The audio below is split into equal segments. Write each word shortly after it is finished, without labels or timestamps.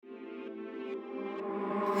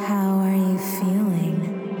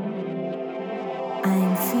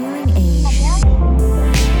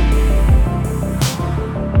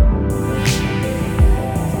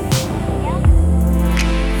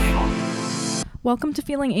Welcome to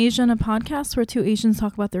Feeling Asian, a podcast where two Asians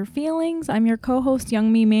talk about their feelings. I'm your co-host,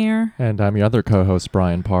 Youngmi Mayer. And I'm your other co-host,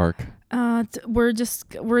 Brian Park. We're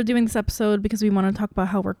doing this episode because we want to talk about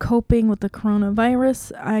how we're coping with the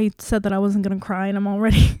coronavirus. I said that I wasn't going to cry, and I'm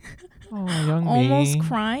already almost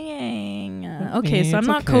crying. Okay, so I'm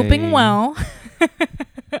not coping well.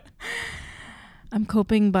 I'm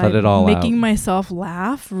coping by making myself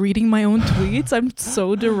laugh, reading my own tweets. I'm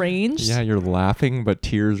so deranged. Yeah, you're laughing, but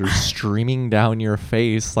tears are streaming down your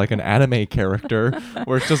face like an anime character,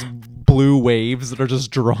 where it's just blue waves that are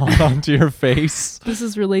just drawn onto your face. This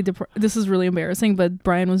is really embarrassing, but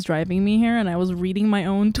Brian was driving me here, and I was reading my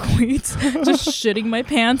own tweets, just shitting my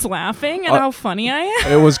pants laughing at how funny I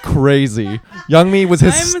am. It was crazy. Youngmi was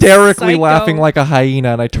hysterically laughing like a hyena,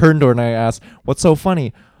 and I turned to her and I asked, "What's so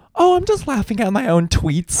funny?" "Oh, I'm just laughing at my own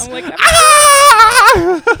tweets." I'm like,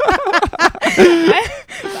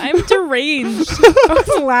 I'm deranged. I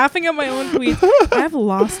was laughing at my own tweets. I've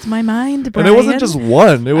lost my mind, Brian. And it wasn't just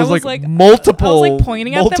one. It was like multiple. I was like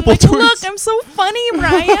pointing at them like, tweets. Look, I'm so funny,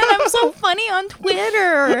 Brian. I'm so funny on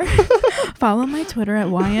Twitter. Follow my Twitter at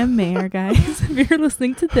YMMayer, guys, if you're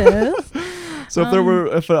listening to this. So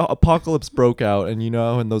if an apocalypse broke out, and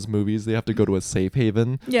in those movies they have to go to a safe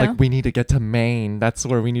haven, like we need to get to Maine, that's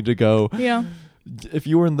where we need to go. Yeah. If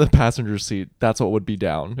you were in the passenger seat, that's what would be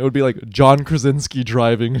down. It would be like John Krasinski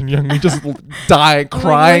driving and Youngmi just dying,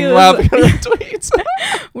 crying, laughing at her tweets.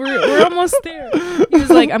 We're almost there. He was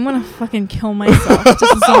like, I'm gonna fucking kill myself.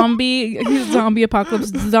 Just zombie apocalypse.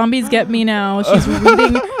 Zombies get me now. She's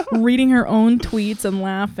reading her own tweets and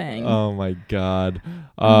laughing. Oh my god.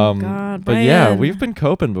 God, but Brian. yeah, we've been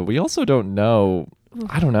coping, but we also don't know.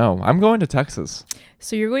 I don't know. I'm going to Texas.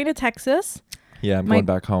 So you're going to Texas? Yeah, I'm going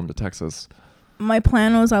back home to Texas. My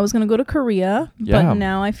plan was I was going to go to Korea, but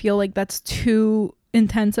now I feel like that's too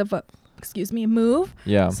intense of a move.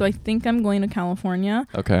 Yeah. So I think I'm going to California.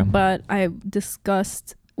 Okay. But I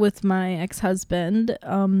discussed with my ex-husband,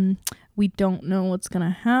 we don't know what's going to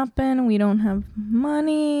happen. We don't have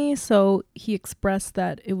money. So he expressed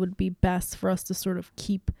that it would be best for us to sort of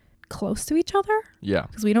keep close to each other. Yeah.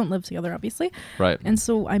 Because we don't live together, obviously. Right. And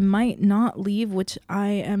so I might not leave, which I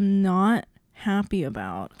am not happy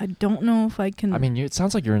about. I don't know if I can. I mean, it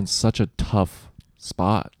sounds like you're in such a tough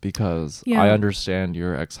spot because I understand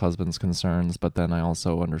your ex-husband's concerns, but then I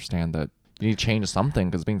also understand that you need to change something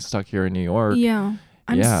because being stuck here in New York. Yeah.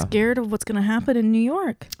 I'm scared of what's going to happen in New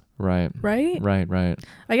York. Right. I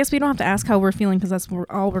guess we don't have to ask how we're feeling because that's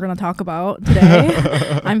all we're going to talk about today.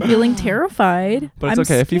 I'm feeling terrified. But it's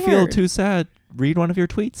okay. Scared. If you feel too sad, read one of your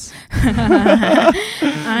tweets.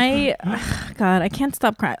 God, I can't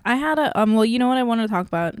stop crying. I had you know what I wanted to talk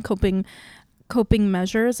about? Coping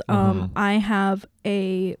measures. I have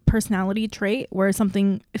a personality trait where if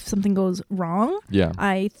something goes wrong,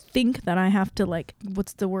 I think that I have to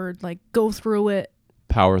go through it.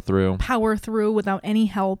 Power through without any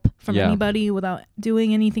help from anybody, without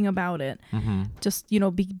doing anything about it. Just,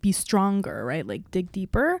 be stronger, right? Like dig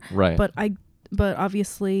deeper. Right. But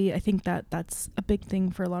obviously I think that's a big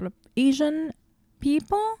thing for a lot of Asian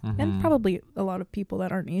people and probably a lot of people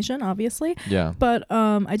that aren't Asian, obviously. Yeah. But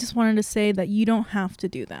I just wanted to say that you don't have to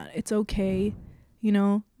do that. It's okay.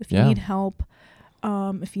 If you need help,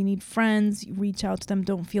 if you need friends, you reach out to them.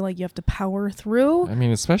 Don't feel like you have to power through. I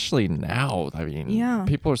mean, especially now. I mean,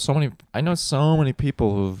 people are I know so many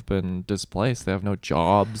people who've been displaced. They have no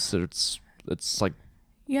jobs. It's like,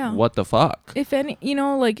 what the fuck? If any,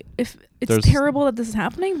 if it's terrible that this is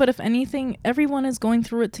happening, but if anything, everyone is going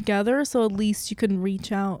through it together. So at least you can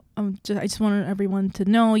reach out. I just wanted everyone to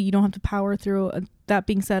know you don't have to power through. That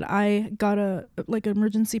being said, I got an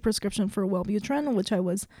emergency prescription for Wellbutrin, which I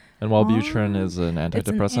was. And Wellbutrin is an antidepressant.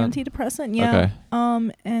 It's an antidepressant, yeah.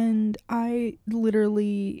 Okay. And I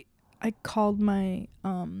called my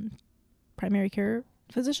primary care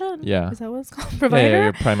physician. Yeah. Is that what it's called? Provider. Yeah,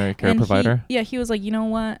 your primary care provider. He was like, you know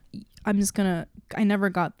what? I never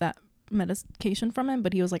got that medication from him,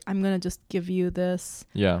 but he was like, I'm gonna just give you this.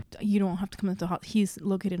 Yeah. You don't have to come into he's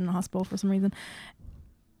located in a hospital for some reason.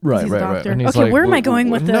 Right. And he's okay, where am I going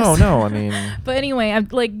with this? No, I mean. But anyway, I'm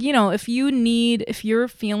if you're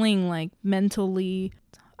feeling like mentally,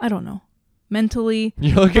 I don't know,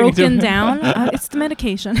 broken down, it's the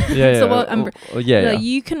medication. Yeah. So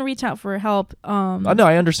you can reach out for help. No,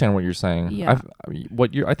 I understand what you're saying. Yeah.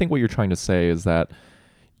 I think what you're trying to say is that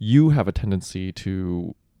you have a tendency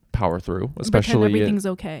to power through, especially everything's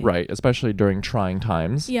okay. Right, especially during trying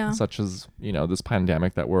times, such as this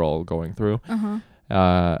pandemic that we're all going through.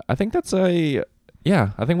 I think that's I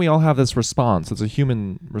think we all have this response. It's a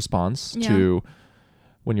human response to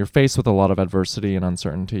when you're faced with a lot of adversity and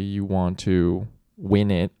uncertainty. You want to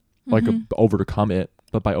win it like overcome it.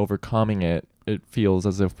 But by overcoming it, it feels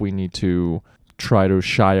as if we need to try to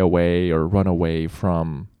shy away or run away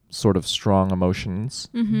from sort of strong emotions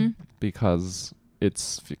because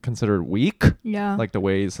it's considered weak. Yeah. Like the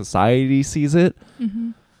way society sees it.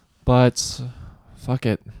 But fuck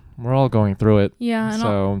it. We're all going through it. Yeah.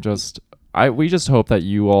 So we just hope that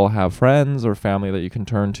you all have friends or family that you can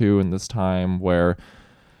turn to in this time where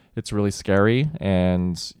it's really scary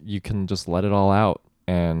and you can just let it all out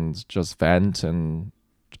and just vent, and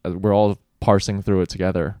we're all parsing through it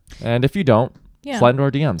together. And if you don't, slide into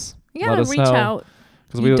our DMs. Yeah, reach out.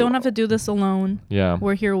 You don't have to do this alone. Yeah.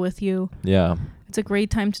 We're here with you. Yeah. It's a great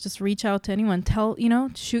time to just reach out to anyone.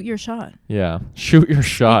 Shoot your shot. Yeah. Shoot your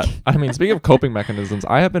shot. I mean, speaking of coping mechanisms,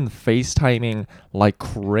 I have been FaceTiming like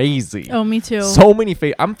crazy. Oh, me too. So many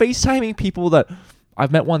I'm FaceTiming people that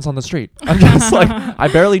I've met once on the street. I'm just like, I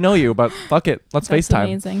barely know you, but fuck it. Let's That's FaceTime.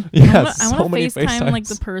 Amazing. Yeah, I want to FaceTime like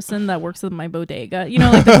the person that works at my bodega.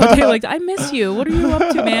 Like the bodega, like, I miss you. What are you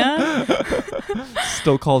up to, man?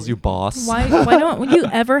 Still calls you boss. Why don't you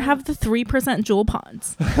ever have the 3% Juul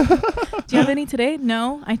pods? Do you have any today?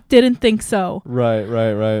 No, I didn't think so. Right.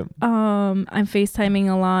 I'm FaceTiming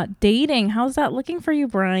a lot. Dating, how's that looking for you,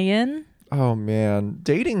 Brian? Oh man,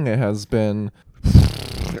 dating has been.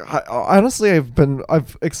 Honestly,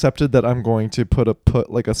 I've accepted that I'm going to put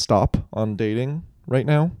a stop on dating right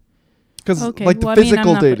now, because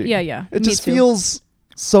physical dating. Yeah. It just feels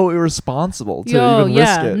so irresponsible to even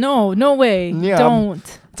risk it. No way. Yeah,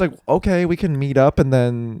 don't. It's like, okay, we can meet up and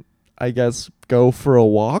then I guess go for a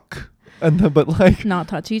walk. And then, but like not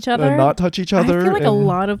touch each other. I feel like a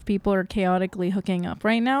lot of people are chaotically hooking up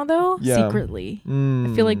right now, though. Yeah. Secretly,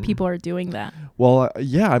 I feel like people are doing that. Well,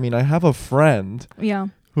 I mean, I have a friend. Yeah.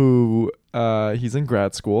 Who he's in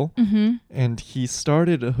grad school, and he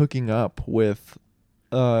started hooking up with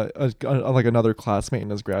like another classmate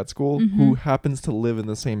in his grad school who happens to live in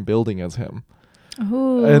the same building as him.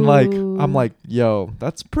 Ooh. And like, I'm like, yo,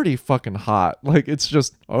 that's pretty fucking hot. Like, it's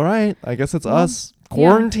just all right. I guess it's us.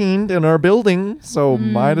 Quarantined in our building, so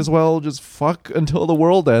might as well just fuck until the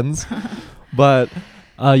world ends. But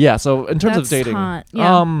so in terms of dating, hot. Yeah.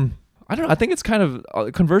 I don't know, I think it's kind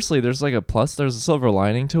of conversely, there's like there's a silver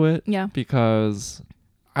lining to it. Yeah. Because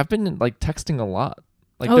I've been like texting a lot.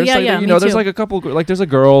 Like there's like a couple, like there's a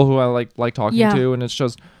girl who I like talking to, and it's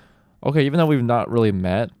just okay, even though we've not really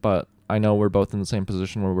met, but I know we're both in the same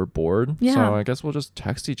position where we're bored. Yeah. So I guess we'll just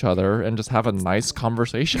text each other and just have a nice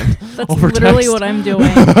conversation. That's literally what I'm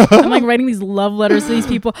doing. I'm like writing these love letters to these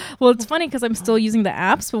people. Well, it's funny because I'm still using the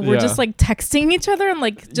apps, but we're just like texting each other and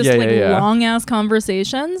like just long ass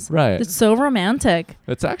conversations. Right. It's so romantic.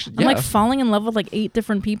 It's actually, I'm like falling in love with like 8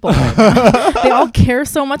 different people right now. They all care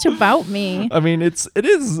so much about me. I mean, it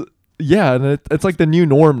is. Yeah, and it's like the new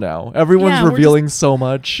norm now. Everyone's revealing so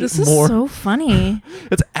much more. This is so funny.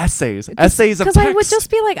 It's essays of text. Because I would just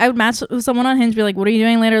be like, I would match with someone on Hinge, be like, what are you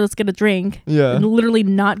doing later? Let's get a drink. Yeah. And literally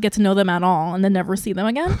not get to know them at all and then never see them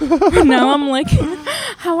again. Now I'm like,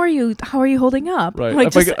 how are you? How are you holding up? Right. Like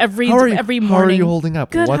just every morning. How are you holding up?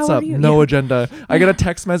 Good, what's up? No agenda. I get a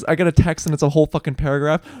text and it's a whole fucking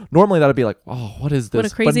paragraph. Normally that'd be like, oh, what is this?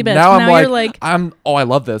 What a crazy bitch. Now I'm like, I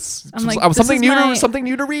love this. I'm like, something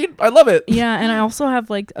new to read. I love it. Yeah, and I also have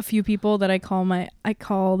like a few people that I call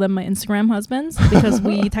them my Instagram husbands, because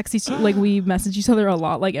we we message each other a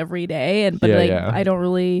lot, like every day, I don't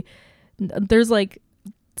really. There's like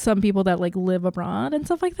some people that like live abroad and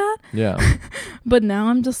stuff like that. Yeah. But now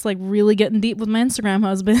I'm just like really getting deep with my Instagram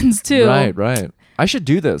husbands too. Right. I should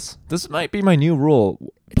do this. This might be my new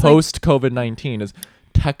rule post COVID-19 is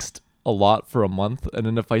text a lot for a month, and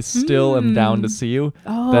then if I still am down to see you,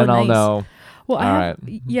 then I'll know. Well, all right.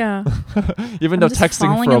 Yeah. Even though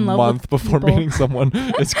texting for a month before meeting someone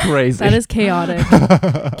is crazy. That is chaotic.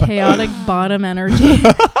 Chaotic bottom energy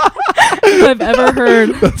I've ever heard.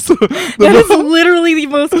 That is literally the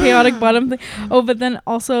most chaotic bottom thing. Oh, but then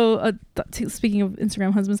also, speaking of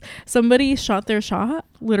Instagram husbands, somebody shot their shot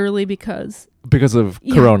literally because of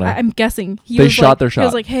Corona. I'm guessing they shot their shot. He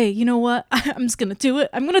was like, hey, you know what? I'm just gonna do it.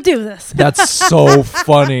 I'm gonna do this. That's so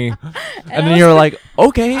funny. And then you're like,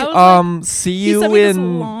 okay, see you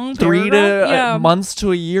in 3 months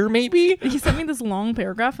to a year, maybe. He sent me this long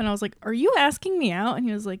paragraph, and I was like, are you asking me out? And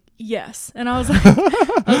he was like, yes. And I was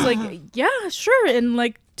like, yeah, sure. In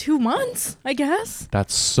like 2 months, I guess.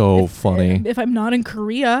 That's so funny. If I'm not in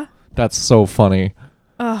Korea. That's so funny.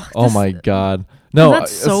 Oh my God. No,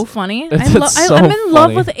 that's so funny. I'm in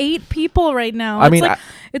love with 8 people right now.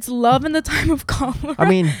 It's love in the time of cholera. I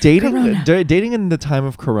mean, dating in the time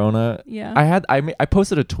of Corona. Yeah. I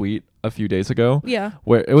posted a tweet a few days ago. Yeah.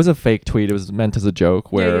 Where it was a fake tweet. It was meant as a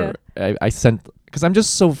joke. Where I sent because I'm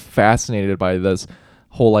just so fascinated by this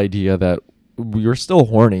whole idea that you're still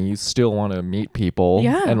horny, you still want to meet people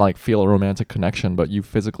and like feel a romantic connection, but you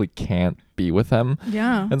physically can't be with them.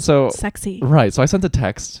 Yeah. And so sexy. Right. So I sent a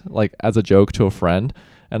text like as a joke to a friend,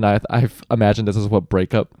 and I've imagined this is what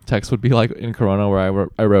breakup text would be like in Corona, where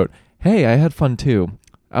I wrote, "Hey, I had fun too.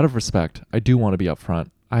 Out of respect, I do want to be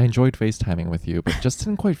upfront. I enjoyed FaceTiming with you, but just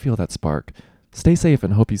didn't quite feel that spark. Stay safe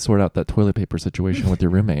and hope you sort out that toilet paper situation with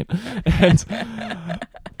your roommate." And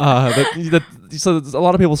so a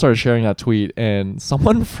lot of people started sharing that tweet, and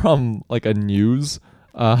someone from like a news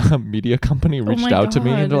media company reached out to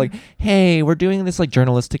me, and they're like, "Hey, we're doing this like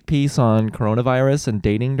journalistic piece on coronavirus and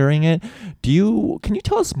dating during it. Can you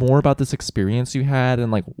tell us more about this experience you had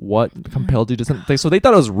and like what compelled you to something?" So they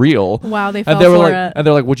thought it was real. Wow, they fell and they were for like, it. and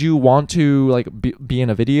they're like, "Would you want to like be in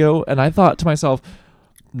a video?" And I thought to myself,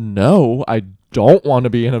 no, I don't want to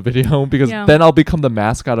be in a video, because then I'll become the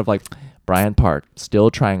mascot of like, Brian Park still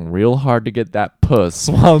trying real hard to get that puss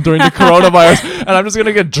while during the coronavirus, and I'm just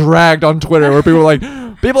gonna get dragged on Twitter where people are like,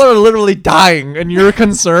 people are literally dying, and your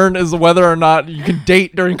concern is whether or not you can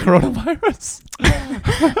date during coronavirus.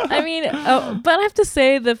 I mean, but I have to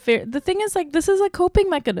say the thing is like, this is a coping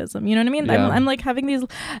mechanism. You know what I mean? Yeah. I'm like having these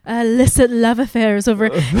illicit love affairs over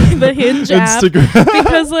the Hinge app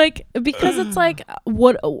because it's like,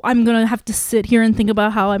 what I'm gonna have to sit here and think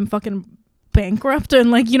about how I'm fucking bankrupt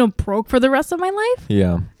and like, you know, broke for the rest of my life.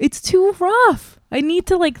 Yeah, it's too rough. I need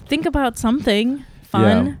to like think about something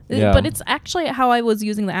fun. Yeah. But it's actually how I was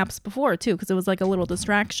using the apps before too, because it was like a little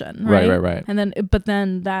distraction, right? Right. And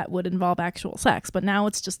then that would involve actual sex, but now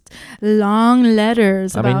it's just long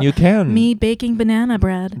letters about you can me baking banana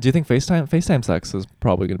bread. Do you think FaceTime sex is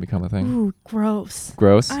probably going to become a thing? Ooh, gross.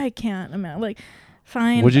 I can't imagine. Like,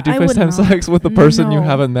 fine. Would you do FaceTime sex with the person you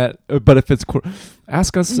haven't met? But if it's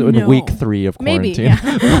ask us in week 3 of quarantine. Maybe, yeah.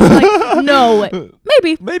 Like, no way.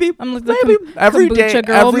 Maybe. I'm like every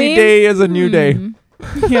day is a new day.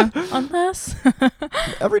 Yeah, unless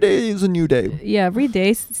every day is a new day. Yeah, every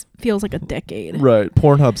day feels like a decade. Right.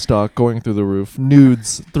 Pornhub stock going through the roof.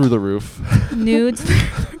 Nudes through the roof. Nudes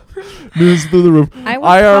through the roof.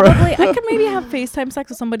 I could maybe have FaceTime sex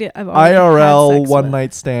with somebody I've already IRL had sex one with.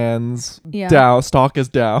 Night stands. Yeah. Down. Stock is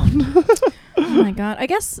down. Oh my god. I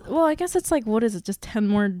guess it's like, what is it? Just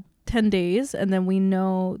 10 days, and then we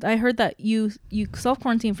know. I heard that you self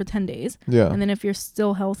quarantine for 10 days. Yeah. And then if you're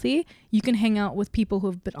still healthy, you can hang out with people who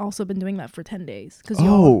have also been doing that for 10 days. Because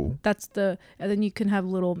and then you can have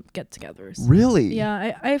little get-togethers. Really?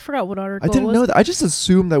 Yeah. I forgot what article. I didn't know that. I just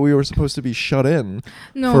assumed that we were supposed to be shut in.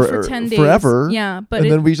 No, for 10 days forever. Yeah, but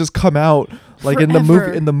then we just come out like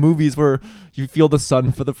forever. in the movies where you feel the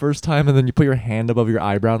sun for the first time, and then you put your hand above your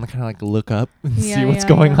eyebrow and kind of like look up and see what's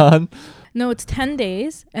going on. No, it's 10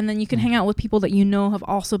 days, and then you can hang out with people that you know have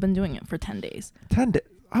also been doing it for 10 days. 10 days?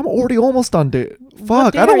 I'm already almost on day.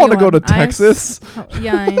 Fuck, I don't want to go to Texas.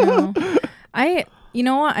 Yeah, I know. You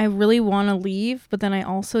know what? I really want to leave, but then I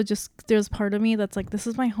also there's part of me that's like, this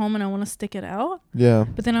is my home and I want to stick it out. Yeah.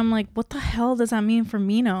 But then I'm like, what the hell does that mean for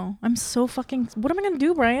me now? I'm so fucking, what am I going to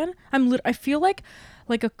do, Brian? I feel like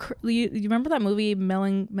you remember that movie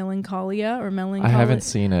Melancholia or Melancholia? I haven't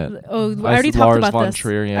seen it. Oh, I already talked about von this.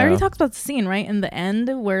 Trier, yeah. I already talked about the scene, right? In the end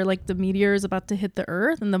where like the meteor is about to hit the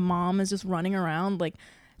earth and the mom is just running around like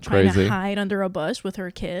trying to hide under a bush with her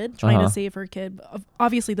kid, trying to save her kid.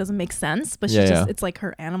 Obviously doesn't make sense, but it's like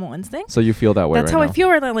her animal instinct. So you feel that way That's right how now. I feel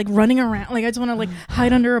right now, like running around. Like I just want to like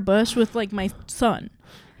hide under a bush with like my son.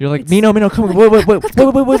 You're like, Mino, come on.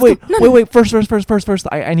 Wait. First.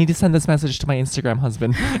 I need to send this message to my Instagram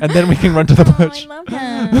husband, and then we can run to the bush. I love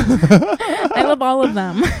him. I love all of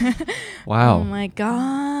them. Wow. Oh my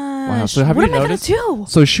god. Wow. So have you noticed? What am I gonna do?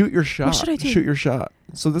 So shoot your shot. What should I do? Shoot your shot.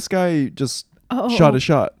 So this guy just shot a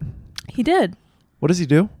shot. He did. What does he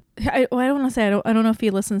do? I don't want to say. I don't know if he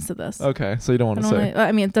listens to this. Okay, so you don't want to say.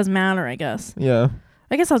 I mean, it doesn't matter, I guess. Yeah.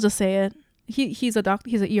 I guess I'll just say it. He's a doctor.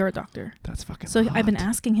 He's an ER doctor. That's fucking So hot. I've been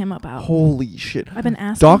asking him about. Holy shit! I've been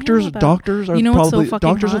asking him about. Doctors are probably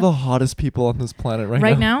doctors are the hottest people on this planet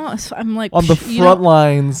right now. So I'm like on the front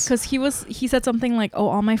lines. Because he said something like, "Oh,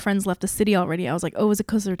 all my friends left the city already." I was like, "Oh, is it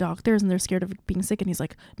because they're doctors and they're scared of being sick?" And he's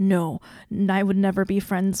like, "No, I would never be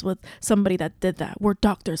friends with somebody that did that. We're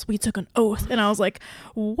doctors. We took an oath." And I was like,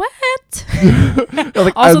 "What?"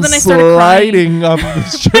 Like, also, then I started crying. Up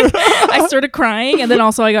this shirt. I started crying, and then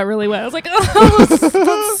also I got really wet. I was like, "Oh,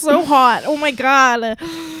 that's so hot! Oh my god!"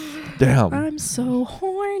 Damn. I'm so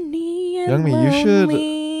horny and Young me, lonely.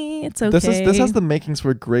 you should. It's okay. This has the makings for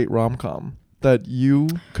a great rom-com. That you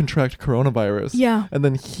contract coronavirus. Yeah. And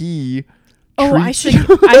then he I treats should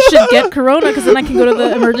you. I should get corona because then I can go to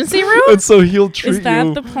the emergency room. And so he'll treat you. Is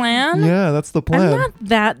that the plan? Yeah, that's the plan. I'm not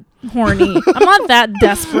that horny. I'm not that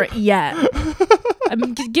desperate yet.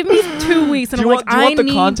 Give me 2 weeks, and Do I'm you like, want- do you I want the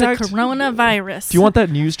need contact? the coronavirus. Do you want that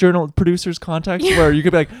news journal producer's contact where you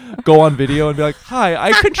could be like, go on video and be like, hi,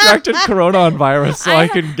 I contracted corona on virus, so I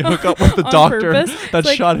can hook up with the On doctor purpose? that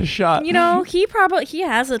Like, shot his shot. You know, he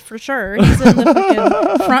has it for sure. He's in the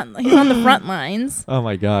fucking front. He's on the front lines. Oh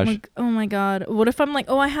my gosh. Like, oh my god, what if I'm like,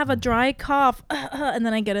 oh, I have a dry cough, and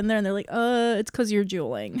then I get in there and they're like, it's because you're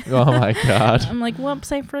juuling. Oh my god. I'm like,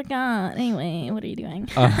 whoops, I forgot. Anyway, what are you doing?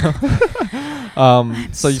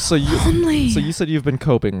 So lonely. you said you've been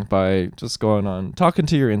coping by just going on talking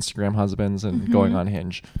to your Instagram husbands and Mm-hmm. going on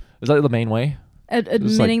Hinge. Is that the main way?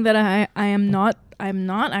 Admitting that I'm not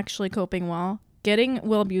actually coping well. Getting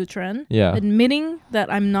Wellbutrin. Yeah. Admitting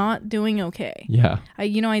that I'm not doing okay. Yeah.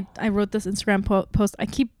 I wrote this Instagram post. I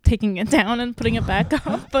keep taking it down and putting it back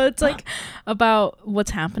up, but it's like about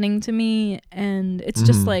what's happening to me, and it's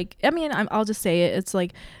just like, I mean, I'll just say it. It's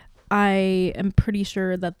like, I am pretty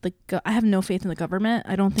sure that I have no faith in the government.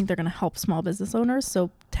 I don't think they're going to help small business owners.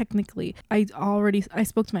 So technically, I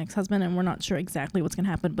spoke to my ex-husband, and we're not sure exactly what's going to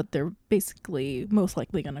happen, but they're basically most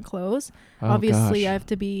likely going to close. Oh, Obviously, gosh. I have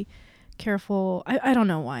to be careful. I don't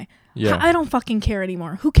know why. Yeah. I don't fucking care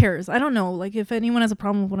anymore. Who cares? I don't know. Like, if anyone has a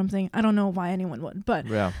problem with what I'm saying, I don't know why anyone would. But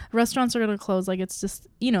Yeah. restaurants are going to close. Like, it's just,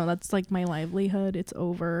 that's like my livelihood. It's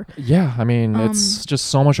over. Yeah, I mean, it's just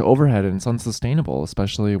so much overhead and it's unsustainable,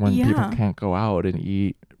 especially when people Yeah. can't go out and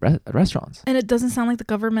eat at restaurants. And it doesn't sound like the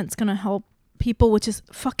government's going to help people, which is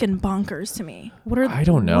fucking bonkers to me. I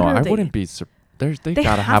don't know. I wouldn't be. They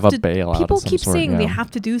gotta have a bailout. People of some keep sort, saying yeah. they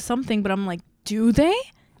have to do something, but I'm like, do they?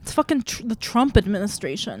 It's fucking the Trump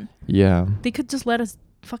administration. Yeah. They could just let us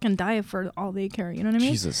fucking die for all they care. You know what I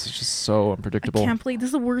mean? Jesus, it's just so unpredictable. I can't believe this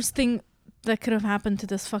is the worst thing that could have happened to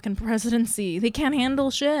this fucking presidency. They can't handle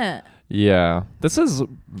shit. Yeah, this has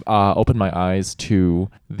opened my eyes to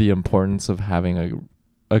the importance of having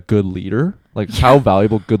a good leader, like how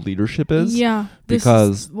valuable good leadership is. Yeah,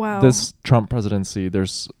 because wow. this Trump presidency,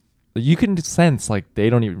 you can sense like they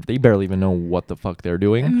barely even know what the fuck they're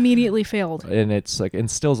doing. Immediately failed. And it's like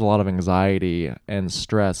instills a lot of anxiety and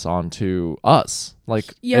stress onto us.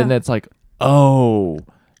 Like, Yeah. and it's like, oh,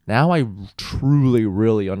 now I truly,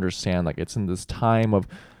 really understand. Like, it's in this time of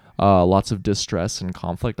lots of distress and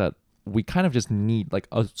conflict that we kind of just need like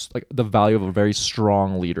the value of a very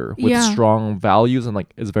strong leader with Yeah. strong values and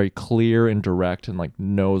like is very clear and direct and like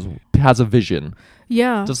has a vision.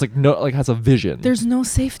 Yeah. Just like has a vision. There's no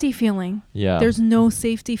safety feeling. Yeah. There's no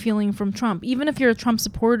safety feeling from Trump. Even if you're a Trump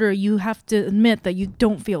supporter, you have to admit that you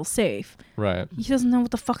don't feel safe. Right. He doesn't know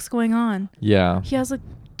what the fuck's going on. Yeah. He has a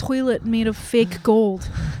toilet made of fake gold.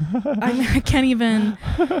 I can't even.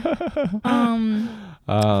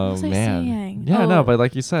 Oh was I man. saying? Yeah, Oh. no, but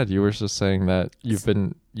like you said, you were just saying that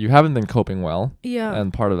you haven't been coping well. Yeah.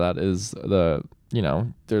 And part of that is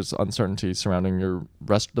there's uncertainty surrounding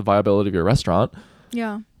the viability of your restaurant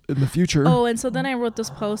Yeah. in the future. Oh, and so then I wrote this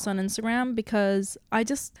post on Instagram because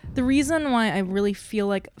the reason why I really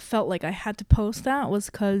felt like I had to post that was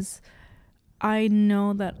because I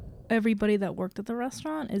know that everybody that worked at the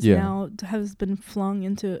restaurant has been flung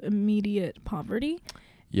into immediate poverty.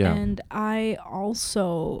 Yeah. And I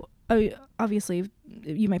also, obviously,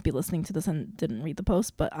 you might be listening to this and didn't read the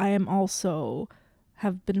post, but I am also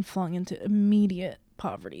have been flung into immediate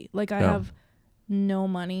poverty. Like, I have no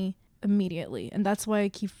money immediately, and that's why I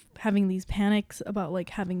keep having these panics about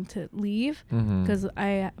like having to leave, because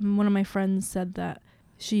one of my friends said that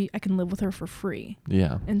I can live with her for free.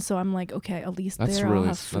 Yeah. And so I'm like, okay, at least That's there really I'll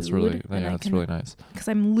have food. that's really and that's really nice. because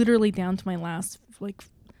I'm literally down to my last like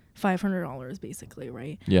 $500 basically,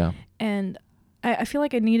 right? Yeah. And I feel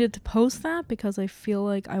like I needed to post that because I feel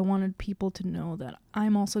like I wanted people to know that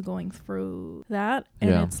I'm also going through that. And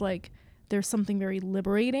Yeah. it's like there's something very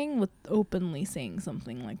liberating with openly saying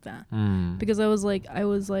something like that. Because I was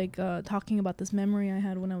talking about this memory I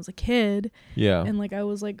had when I was a kid. Yeah. And like I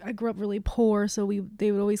grew up really poor, so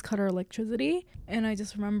they would always cut our electricity. And I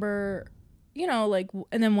just remember,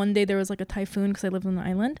 and then one day there was like a typhoon because I lived on the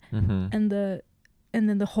island, and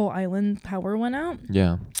then the whole island power went out.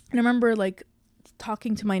 Yeah. And I remember like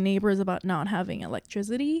talking to my neighbors about not having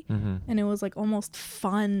electricity, and it was like almost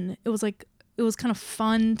fun. It was kind of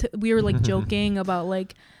fun we were like joking about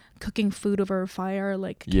like cooking food over a fire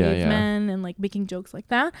like cavemen and like making jokes like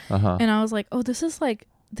that. And I was like, oh, this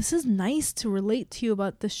is nice to relate to you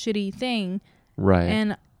about this shitty thing. Right.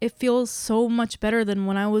 And it feels so much better than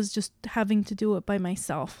when I was just having to do it by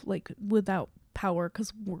myself, like without power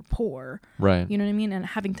because we're poor. Right. You know what I mean? And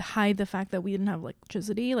having to hide the fact that we didn't have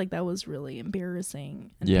electricity, like that was really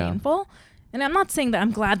embarrassing and painful. And I'm not saying that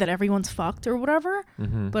I'm glad that everyone's fucked or whatever,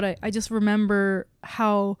 but I just remember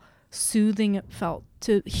how soothing it felt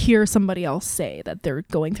to hear somebody else say that they're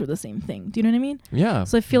going through the same thing. Do you know what I mean? Yeah.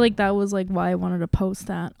 So I feel like that was like why I wanted to post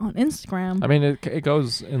that on Instagram. I mean, it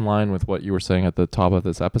goes in line with what you were saying at the top of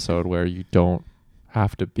this episode, where you don't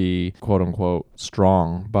have to be quote unquote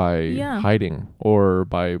strong by hiding or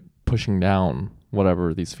by pushing down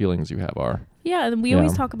whatever these feelings you have are. Yeah, and we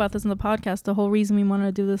always talk about this in the podcast. The whole reason we wanted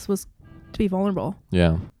to do this was to be vulnerable.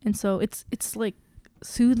 Yeah. And so it's like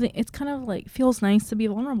soothing. It's kind of like feels nice to be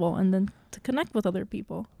vulnerable and then to connect with other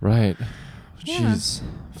people. Right. Yeah. Jeez.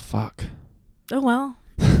 Fuck. Oh well.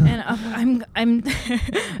 And I'm I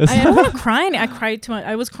don't want to cry. I cried too much.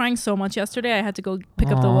 I was crying so much yesterday. I had to go pick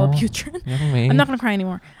up the Wellbutrin. I'm not gonna cry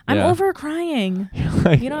anymore. I'm over crying.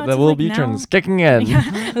 Like, you know, the Wellbutrin's kicking in. Yeah.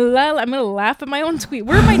 I'm gonna laugh at my own tweet.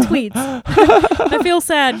 Where are my tweets? I feel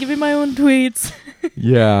sad. Give me my own tweets.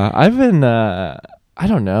 Yeah, I've been. I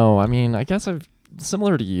don't know. I mean, I guess I've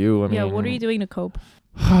similar to you. I mean, what are you doing to cope?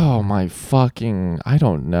 Oh my fucking! I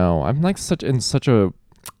don't know. I'm like such a,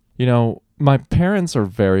 you know. My parents are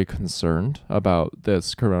very concerned about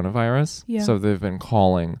this coronavirus. Yeah. So they've been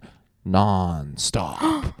calling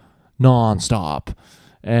nonstop.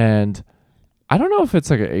 And I don't know if it's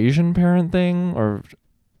like an Asian parent thing or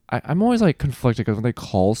I'm always like conflicted because when they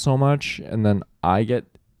call so much and then I get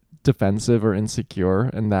defensive or insecure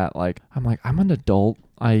and that like, I'm like, I'm an adult.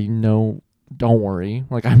 I know, don't worry.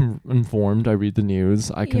 Like I'm informed. I read the news.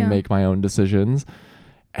 I can make my own decisions.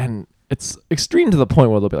 And it's extreme to the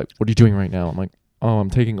point where they'll be like, what are you doing right now? I'm like, oh, I'm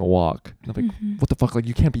taking a walk. And I'm like, what the fuck? Like,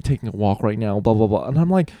 you can't be taking a walk right now, blah, blah, blah. And I'm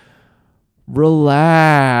like,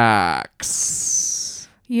 relax.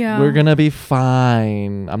 Yeah. We're going to be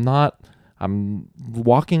fine. I'm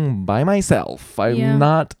walking by myself.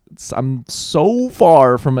 I'm so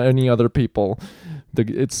far from any other people.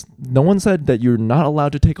 No one said that you're not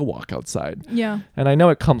allowed to take a walk outside. Yeah. And I know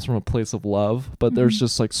it comes from a place of love, but there's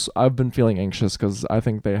just like, I've been feeling anxious because I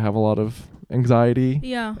think they have a lot of anxiety.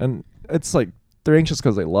 Yeah. And it's like, they're anxious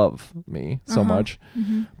because they love me so much,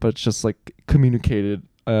 but it's just like communicated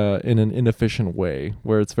in an inefficient way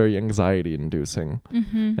where it's very anxiety inducing.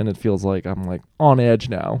 And it feels like I'm like on edge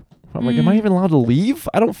now. I'm like, am I even allowed to leave?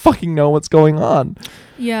 I don't fucking know what's going on.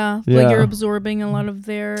 Yeah. Like you're absorbing a lot of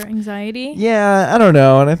their anxiety. Yeah, I don't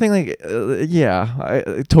know. And I think like,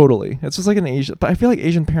 totally. It's just like an Asian, but I feel like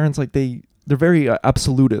Asian parents, like they're very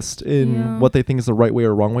absolutist in what they think is the right way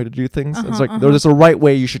or wrong way to do things. It's like, there's a right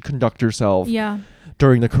way you should conduct yourself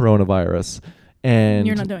during the coronavirus. And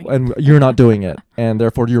you're not doing it, and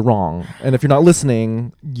therefore you're wrong. And if you're not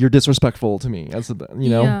listening, you're disrespectful to me. As you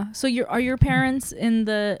know. Yeah. So are your parents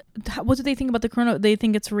what do they think about the corona? They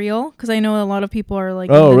think it's real? Because I know a lot of people are like,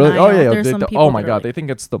 oh really? Oh yeah. Oh my god, they think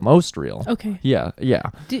it's the most real. Okay. Yeah. Yeah.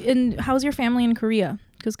 And how's your family in Korea?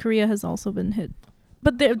 Because Korea has also been hit.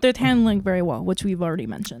 But they're handling very well, which we've already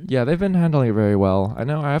mentioned. Yeah, they've been handling it very well. I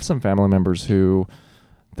know I have some family members who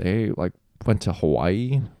they like went to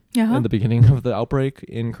Hawaii. In the beginning of the outbreak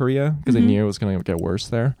in Korea because they knew it was going to get worse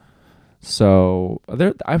there. So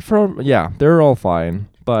they're all fine.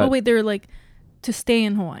 But they're like to stay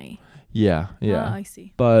in Hawaii. Yeah. I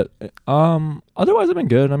see. But otherwise I've been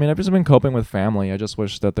good. I mean, I've just been coping with family. I just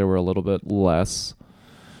wish that they were a little bit less.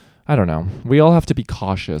 I don't know. We all have to be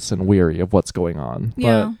cautious and wary of what's going on.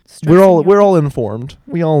 Yeah. But we're all informed.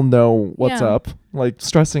 We all know what's up. Like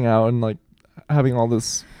stressing out and like having all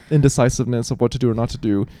this indecisiveness of what to do or not to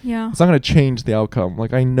do. Yeah. It's not going to change the outcome.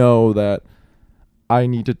 Like I know that I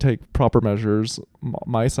need to take proper measures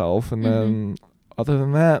myself, and then other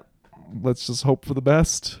than that, let's just hope for the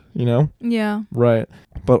best, you know? Yeah. Right.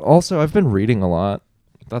 But also I've been reading a lot.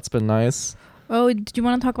 That's been nice. Oh, did you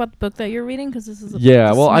want to talk about the book that you're reading? Because this is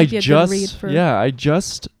I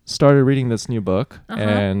just started reading this new book,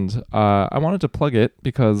 and I wanted to plug it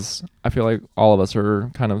because I feel like all of us are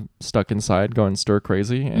kind of stuck inside going stir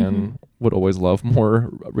crazy and would always love more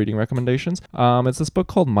reading recommendations. It's this book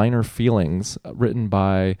called Minor Feelings, written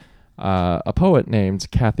by a poet named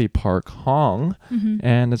Kathy Park Hong,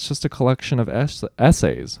 and it's just a collection of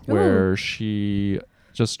essays where she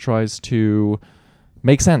just tries to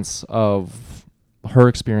make sense of her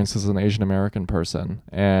experience as an Asian American person.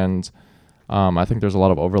 And I think there's a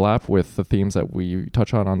lot of overlap with the themes that we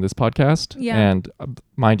touch on this podcast. Yeah. And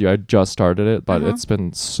mind you, I just started it, but it's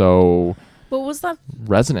been so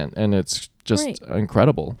resonant, and it's just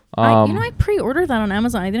incredible. I pre-ordered that on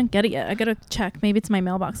Amazon. I didn't get it yet. I gotta check. Maybe it's my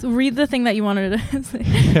mailbox. Read the thing that you wanted to say.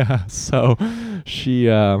 Yeah. So she,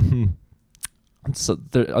 on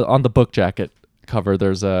the book jacket, cover,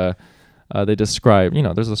 there's a they describe,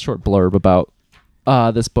 there's a short blurb about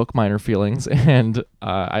this book, Minor Feelings, and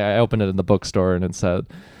I opened it in the bookstore, and it said,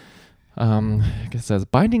 it says,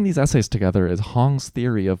 binding these essays together is Hong's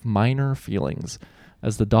theory of minor feelings.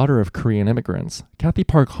 As the daughter of Korean immigrants, Kathy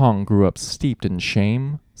Park Hong grew up steeped in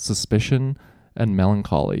shame, suspicion, and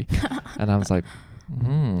melancholy. And I was like,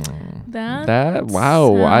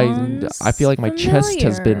 wow, I feel like my chest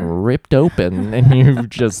has been ripped open and you're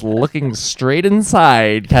just looking straight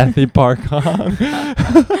inside, Kathy Park Hong.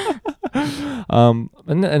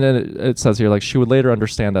 And then it says here, like, she would later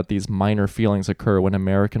understand that these minor feelings occur when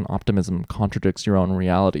American optimism contradicts your own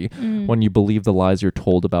reality, when you believe the lies you're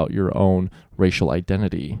told about your own racial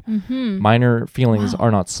identity. Minor feelings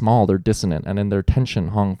are not small, they're dissonant, and in their tension,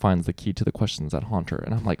 Hong finds the key to the questions that haunt her.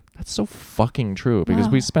 And I'm like, that's so fucking true, because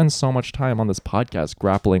we spend so much time on this podcast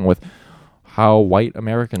grappling with how white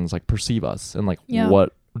Americans like perceive us, and like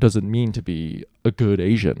what does it mean to be a good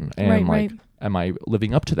Asian, and am I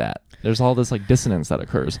living up to that? There's all this like dissonance that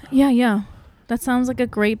occurs. Yeah. That sounds like a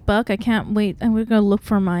great book. I can't wait. I'm going to look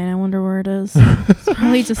for mine. I wonder where it is. It's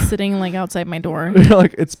probably just sitting like outside my door. You're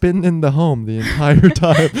like, it's been in the home the entire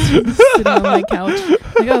time. Sitting on my couch.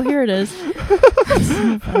 Like, oh, here it is. That's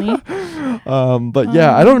so funny. But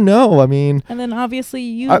yeah, I don't know. I mean, and then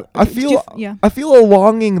obviously I feel a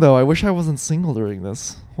longing though. I wish I wasn't single during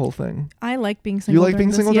this whole thing. I like being single. You like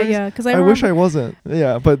being single? Yeah. Because I wish I wasn't.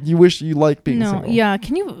 Yeah, but you wish you like being single. No, yeah.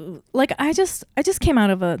 Can you like? I just came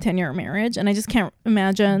out of a 10-year marriage, and I just can't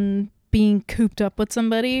imagine being cooped up with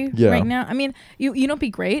somebody right now. I mean, you know, it'd be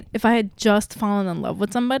great if I had just fallen in love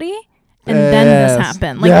with somebody. And then this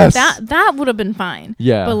happened. Like that would have been fine.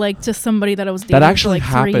 Yeah. But like just somebody that I was dating for like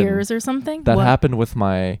 3 years or something. That happened with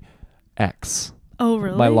my ex. Oh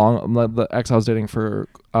really? The ex I was dating for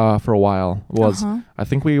a while was I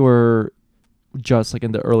think we were just like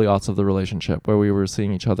in the early aughts of the relationship where we were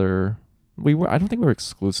seeing each other. I don't think we were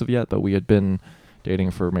exclusive yet, but we had been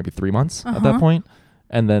dating for maybe 3 months at that point.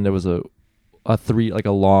 And then there was a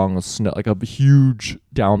long snow, like a huge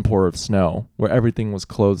downpour of snow where everything was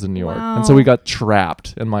closed in New York. And so we got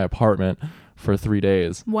trapped in my apartment for 3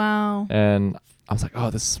 days. Wow. And I was like,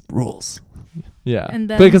 oh, this rules. Yeah. And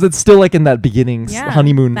then, because it's still like in that beginning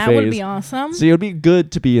honeymoon phase. That would be awesome. So it would be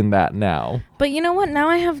good to be in that now. But you know what? Now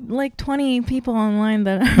I have like 20 people online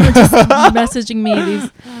that are just messaging me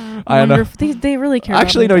these wonderful. They really care.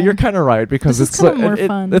 Actually, no, you're kind of right, because it's kind of more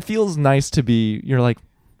fun. It feels nice to be. You're like,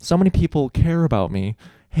 so many people care about me.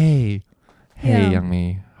 Hey, young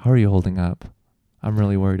me, how are you holding up? I'm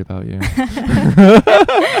really worried about you.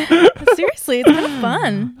 Seriously, it's kind of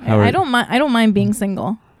fun. I don't mind being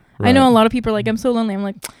single. Right. I know a lot of people are like, I'm so lonely. I'm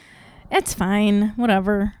like, it's fine,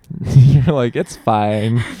 whatever. You're like, it's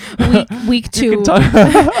fine. Week 2.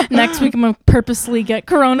 Next week, I'm gonna purposely get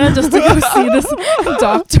corona just to go see this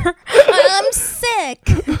doctor. I'm sick.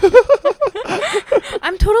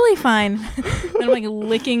 I'm totally fine. And I'm like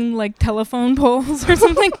licking like telephone poles or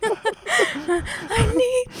something. I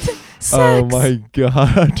need sex. Oh my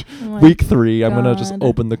god. Week 3, I'm gonna just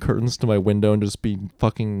open the curtains to my window and just be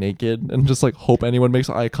fucking naked and just like hope anyone makes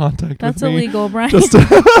eye contact with me. That's illegal, Brian.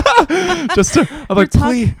 I'm like,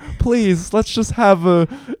 please, let's just have a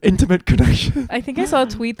intimate connection. I think I saw a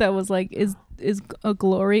tweet that was like, is a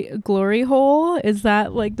glory hole? Is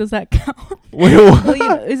that like, does that count? Wait, what?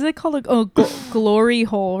 Well, is it called glory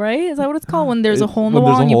hole, right? Is that what it's called? When there's a hole in the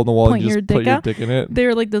wall and you point your dick out? Dick in it.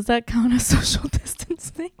 They're like, does that count as social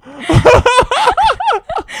distancing?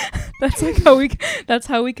 That's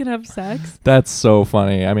how we can have sex. That's so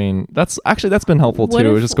funny. I mean, that's been helpful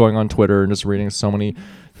too. Just going on Twitter and just reading so many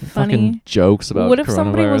fucking jokes about coronavirus. What if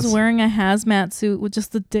somebody was wearing a hazmat suit with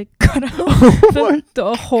just the dick cut out?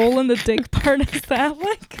 The hole in the dick part, is that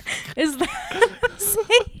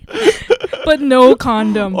safe? But no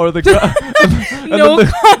condom. Or the condom.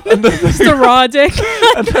 Just a raw dick.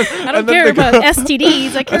 I don't care about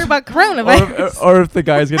STDs. I care about coronavirus. Or if the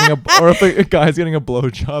guy's getting a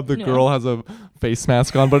blowjob, the girl has a face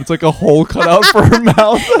mask on, but it's like a hole cut out for her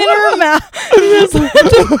mouth. In her mouth.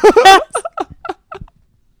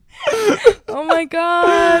 Oh my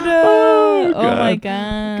god. Oh my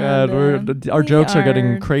god. Our jokes are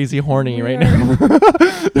getting crazy horny right now.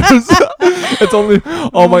 It's only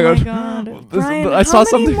oh my god. Brian, how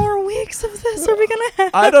many more weeks of this are we gonna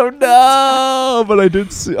have? I don't know, but I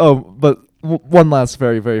did see. One last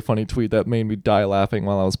very, very funny tweet that made me die laughing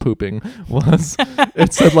while I was pooping was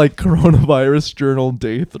it said like coronavirus journal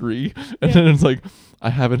day 3, and then it's like,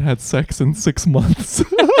 I haven't had sex in 6 months.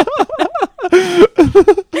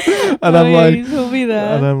 And I'm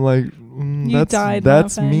like, You died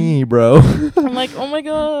That's laughing. me, bro. I'm like, oh my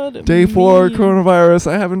god. Day 4 me. coronavirus.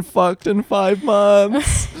 I haven't fucked in 5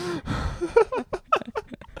 months.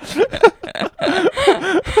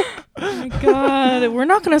 Oh my god, we're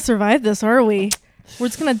not gonna survive this, are we? We're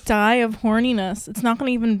just gonna die of horniness. It's not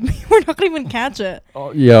gonna even. We're not gonna even catch it.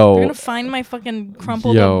 Oh, yo. We're gonna find my fucking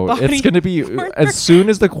crumpled up body. It's gonna be as soon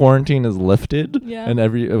as the quarantine is lifted Yeah. and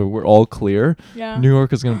we're all clear. Yeah. New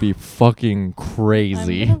York is gonna be fucking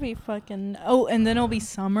crazy. I'm gonna be fucking. Oh, and then it'll be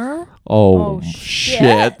summer. Oh,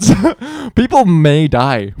 shit! People may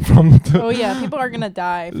die from. Oh yeah, people are gonna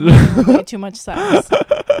die from having way too much sex.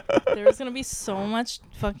 There's gonna be so much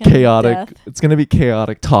fucking chaotic. death. It's gonna be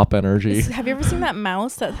chaotic top energy. Have you ever seen that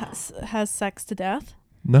mouse that has sex to death?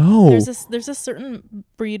 No. There's a certain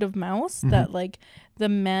breed of mouse that like the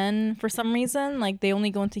men for some reason like they only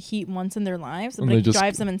go into heat once in their lives, And but they it just-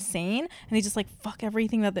 drives them insane, and they just like fuck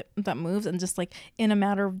everything that moves, and just like in a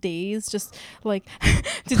matter of days just like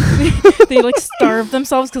they like starve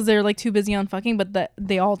themselves because they're like too busy on fucking, but that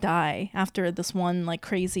they all die after this one like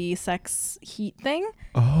crazy sex heat thing.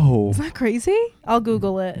 Oh. Isn't that crazy? I'll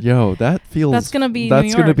Google it. Yo, that feels. That's gonna be That's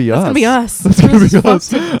New gonna York. be That's us. gonna be us. That's We're gonna be just us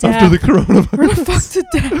fucked to after the death. coronavirus. We're gonna fuck to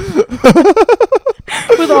death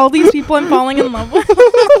with all these people I'm falling in love with.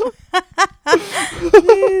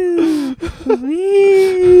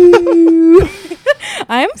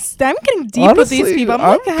 I'm getting deep with Honestly, these people. I'm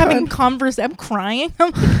like I'm having I'm crying.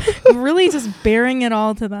 I'm like really just bearing it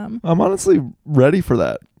all to them. I'm honestly ready for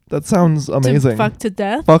that. That sounds amazing. To fuck to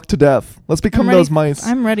death. Fuck to death. Let's become I'm ready those mice.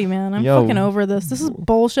 I'm ready, man. I'm Yo. fucking over this. This is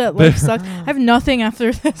bullshit. Life sucks. I have nothing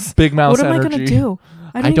after this. Big mouse What am energy. I gonna do?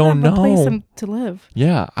 I don't don't even have a place know. to live.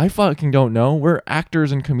 Yeah, I fucking don't know. We're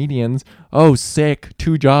actors and comedians. Oh, sick.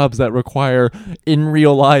 2 jobs that require in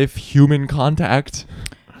real life human contact.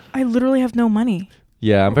 I literally have no money.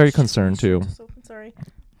 Yeah, I'm very concerned too. So sorry.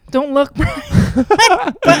 Don't look, Brian.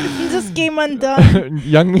 My button just came undone.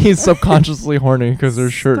 Young me is subconsciously horny because her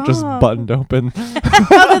shirt just Stop. buttoned open.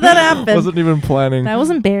 How did that happen? Wasn't even planning. That was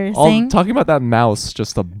All, embarrassing. talking about that mouse,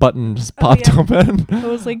 just a button just Oh, popped yeah. open. I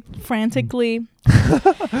was like frantically.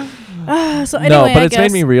 So anyway, No, but I it's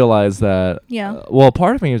guess, made me realize that. Yeah. Well,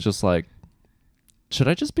 part of me is just like, should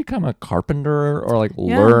I just become a carpenter or like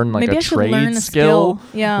Yeah. learn like Maybe a I should trade learn a skill?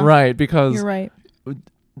 Yeah. Right, because You're right.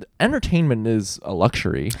 entertainment is a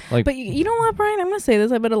luxury. Like, But you know what, Brian? I'm gonna say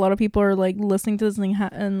this. I bet a lot of people are like listening to this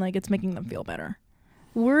and like it's making them feel better.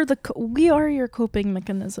 We are your coping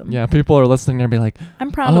mechanism. yeah, people are listening and be like,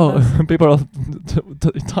 I'm proud of us. people are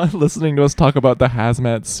listening to us talk about the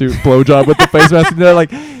hazmat suit blowjob with the face mask, and they're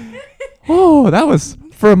like, oh, that was.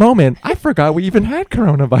 For a moment, I forgot we even had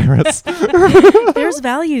coronavirus. There's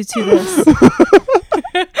value to this.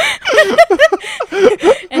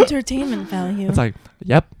 Entertainment value. It's like,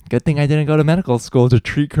 yep, good thing I didn't go to medical school to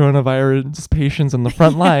treat coronavirus patients in the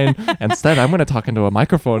front line. Instead, I'm going to talk into a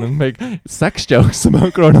microphone and make sex jokes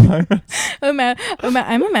about coronavirus.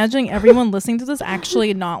 I'm imagining everyone listening to this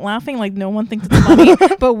actually not laughing, like no one thinks it's funny,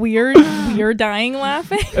 but we're dying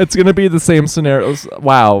laughing. It's going to be the same scenarios.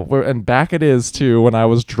 Wow. And back it is to when I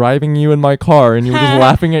was driving you in my car and you were just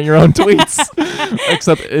laughing at your own tweets.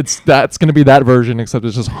 Except that's going to be that version, except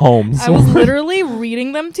it's just home. I So was literally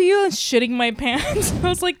reading them to you and shitting my pants. I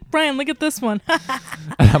was like, Brian, look at this one.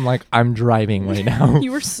 and I'm like, I'm driving right now.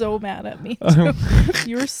 You were so mad at me.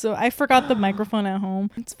 You were so. I forgot the microphone at home.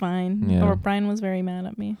 It's fine. Yeah. Or Brian was very mad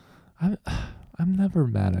at me. I'm never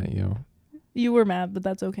mad at you. You were mad, but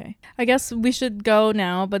that's okay. I guess we should go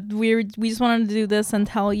now, but we just wanted to do this and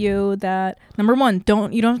tell you that number one, you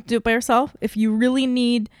don't have to do it by yourself. If you really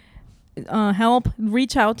need help,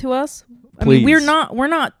 reach out to us. I mean, we're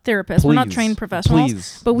not therapists. We're not trained professionals,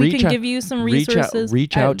 Please. but we Reach can out- give you some resources.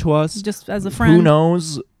 Reach out to us. just as a friend. Who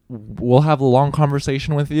knows? We'll have a long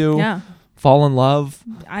conversation with you. Yeah. Fall in love.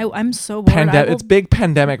 I'm so bored. It's big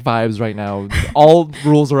pandemic vibes right now. All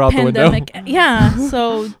rules are out the window. Yeah.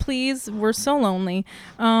 So please, we're so lonely.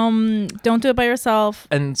 Don't do it by yourself.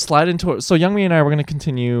 And slide into it. So Youngmi and I, we're going to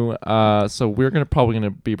continue. So we're probably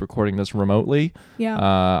going to be recording this remotely. Yeah.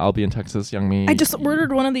 I'll be in Texas. Youngmi. I just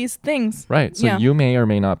ordered one of these things. Right. So Yeah. you may or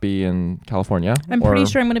may not be in California. I'm pretty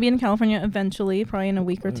sure I'm going to be in California eventually, probably in a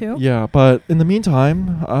week or two. Yeah, but in the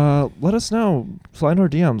meantime, let us know. Slide into our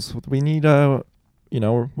DMs. We need,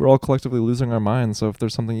 we're all collectively losing our minds. So if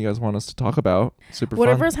there's something you guys want us to talk about, super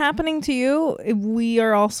Whatever's fun. happening to you, we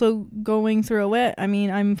are also going through it. I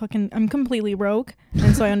mean, I'm completely broke,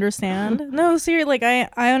 and so I understand. No, seriously, like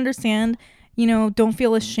I understand. Don't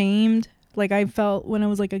feel ashamed like I felt when I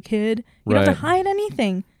was like a kid. You don't have to hide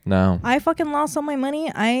anything. No. I fucking lost all my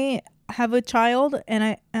money. I have a child, and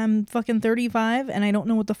I am fucking 35, and I don't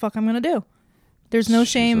know what the fuck I'm gonna do. There's no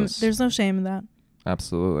shame. Jesus. There's no shame in that.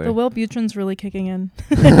 Absolutely. The Wellbutrin's really kicking in.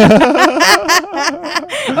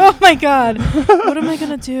 Oh my God. What am I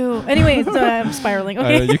going to do? Anyway, so I'm spiraling.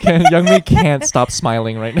 Okay. Young me can't stop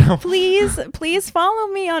smiling right now. Please follow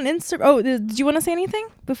me on Instagram. Oh, did you want to say anything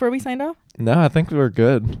before we signed off? No, I think we were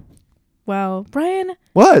good. Wow. Brian,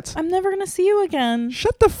 What? I'm never going to see you again.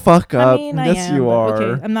 Shut the fuck up. I mean, I Yes, am, you but are.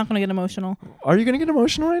 Okay, I'm not going to get emotional. Are you going to get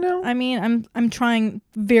emotional right now? I mean, I'm trying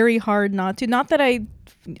very hard not to. Not that I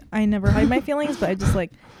never hide my feelings, but I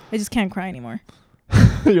just can't cry anymore.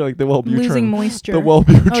 You're like the Wellbutrin. Losing moisture. The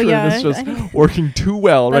Wellbutrin Oh, yeah, is just working too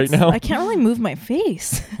well right now. I can't really move my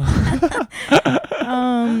face. Did you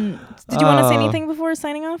want to say anything before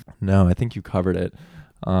signing off? No, I think you covered it.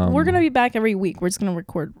 We're going to be back every week. We're just going to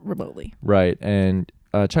record remotely. Right. And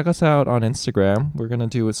check us out on Instagram. We're going to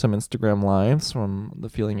do some Instagram lives from the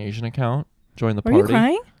Feeling Asian account. Join the party. Are you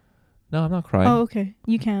crying? No, I'm not crying. Oh, okay.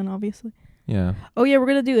 You can, obviously. Yeah. Oh, yeah. We're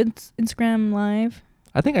going to do Instagram live.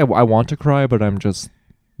 I think I want to cry, but I'm just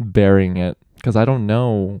bearing it because I don't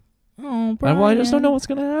know. Oh, Brian. I just don't know what's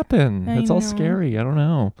going to happen. I It's all know. scary. I don't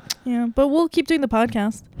know. Yeah, but we'll keep doing the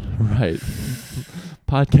podcast. Right.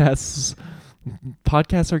 Podcasts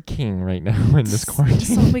are king right now in this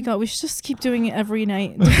quarantine. Oh my God, we should just keep doing it every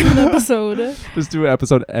night. Doing an episode. Just do an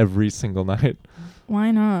episode every single night.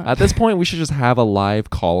 Why not? At this point, we should just have a live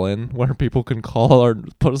call-in where people can call or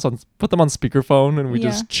put them on speakerphone and we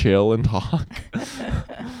just chill and talk.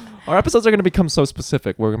 Our episodes are going to become so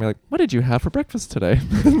specific. We're going to be like, what did you have for breakfast today?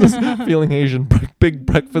 This Feeling Asian big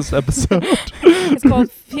breakfast episode. It's called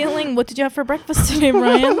Feeling What Did You Have for Breakfast Today,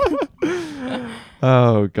 Brian?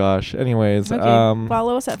 Oh, gosh. Anyways. Okay,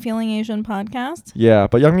 follow us at Feeling Asian Podcast. Yeah,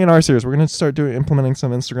 but Young Me and R Series, we're going to start implementing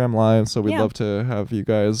some Instagram lives, so we'd Yeah. love to have you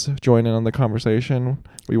guys join in on the conversation.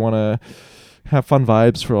 We want to have fun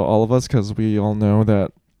vibes for all of us because we all know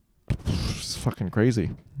that it's fucking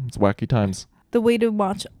crazy. It's wacky times. The way to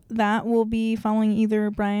watch that will be following either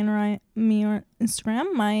Brian or me on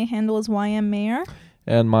Instagram. My handle is YMMayor.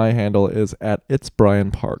 And my handle is at It's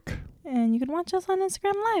Brian Park. And you can watch us on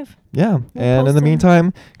Instagram Live. Yeah. We'll And in post the it.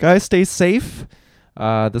 meantime, guys, stay safe.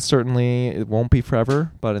 This certainly it won't be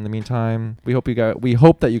forever, but in the meantime, we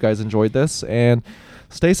hope that you guys enjoyed this and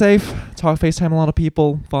stay safe. FaceTime a lot of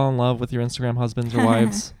people. Fall in love with your Instagram husbands or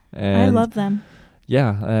wives. And I love them.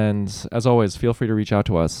 Yeah, and as always, feel free to reach out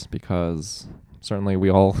to us because certainly we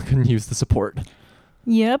all can use the support.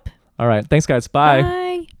 Yep. All right. Thanks, guys. Bye.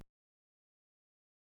 Bye.